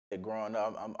Growing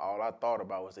up, all I thought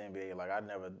about was NBA. Like, I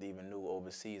never even knew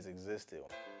overseas existed.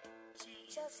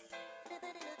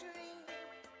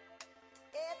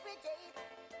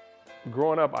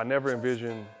 Growing up, I never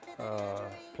envisioned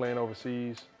playing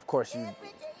overseas. Of course, you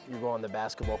go on the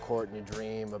basketball court and you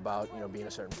dream about being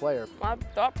a certain player. My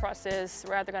thought process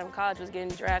right after going to college was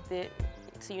getting drafted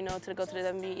to to go to the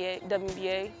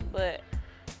WNBA, but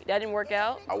that didn't work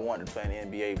out. I wanted to play in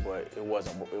the NBA, but it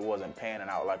wasn't panning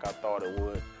out like I thought it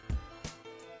would.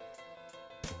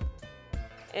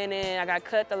 And then I got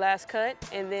cut, the last cut,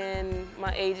 and then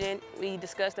my agent, we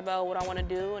discussed about what I want to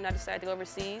do, and I decided to go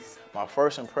overseas. My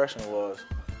first impression was,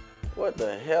 what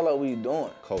the hell are we doing?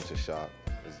 Culture shock.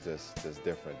 It's just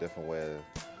different way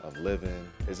of living.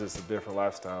 It's just a different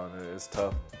lifestyle, and it's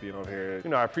tough being over here.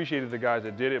 I appreciated the guys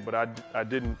that did it, but I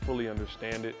didn't fully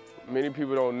understand it. Many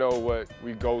people don't know what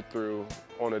we go through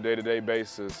on a day-to-day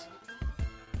basis.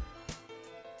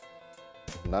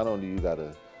 Not only you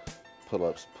gotta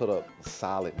put up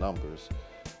solid numbers,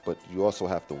 but you also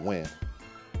have to win.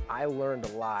 I learned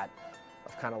a lot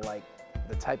of kind of like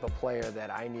the type of player that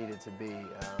I needed to be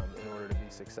in order to be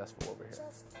successful over here.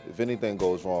 If anything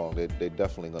goes wrong, they're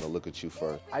definitely gonna look at you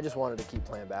first. I just wanted to keep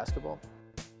playing basketball.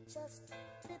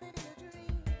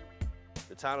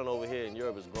 The talent over here in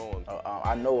Europe is growing.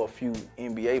 I know a few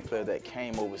NBA players that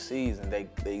came overseas and they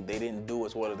didn't do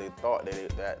as well as they thought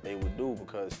that they would do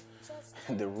because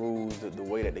the rules, the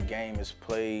way that the game is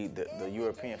played, the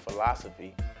European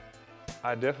philosophy.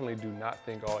 I definitely do not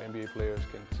think all NBA players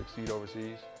can succeed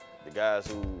overseas. The guys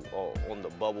who are on the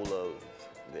bubble of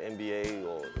the NBA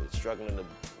or struggling to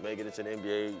make it into the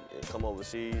NBA and come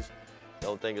overseas,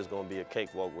 don't think it's going to be a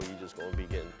cakewalk where you're just going to be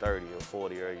getting 30 or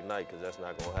 40 every night, because that's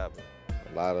not going to happen.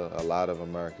 A lot of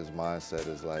America's mindset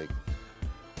is like,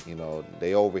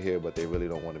 they over here, but they really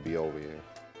don't want to be over here.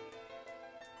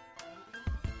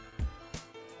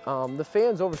 The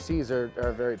fans overseas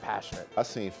are very passionate. I've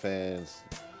seen fans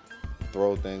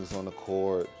throw things on the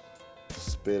court,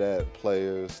 spit at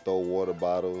players, throw water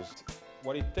bottles.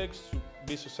 What it takes to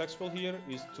be successful here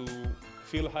is to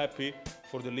feel happy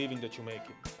for the living that you're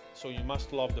making. So you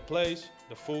must love the place,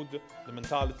 the food, the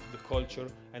mentality, the culture,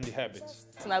 and the habits.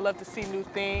 And I love to see new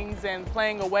things, and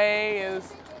playing away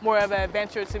is more of an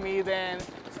adventure to me than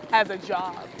as a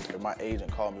job. My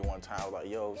agent called me one time, I was like,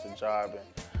 yo, it's a job in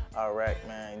Iraq,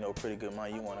 man, pretty good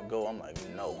money, you want to go? I'm like,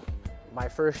 no. My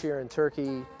first year in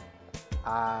Turkey,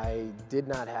 I did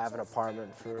not have an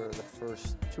apartment for the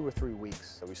first 2 or 3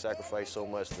 weeks. We sacrificed so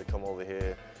much to come over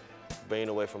here, being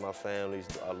away from our families,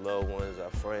 our loved ones, our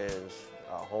friends,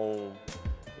 our home.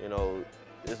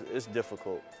 It's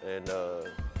difficult, and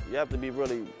you have to be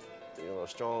really,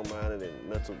 strong-minded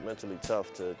and mentally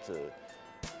tough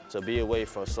to be away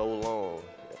for so long.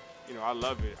 I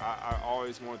love it. I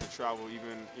always wanted to travel,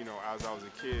 even as I was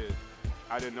a kid.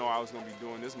 I didn't know I was going to be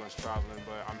doing this much traveling,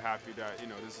 but I'm happy that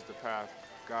this is the path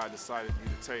God decided me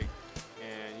to take,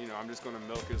 and I'm just going to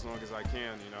milk it as long as I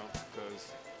can,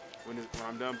 because when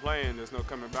I'm done playing, there's no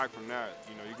coming back from that.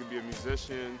 You can be a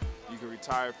musician, you can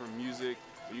retire from music,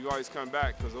 but you can always come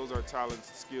back, because those are talents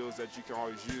and skills that you can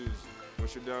always use.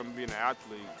 Once you're done being an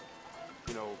athlete,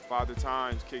 Father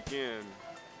Times kick in.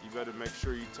 You better make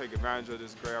sure you take advantage of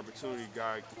this great opportunity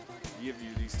God give you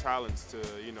these talents to,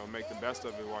 make the best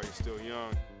of it while you're still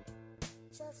young.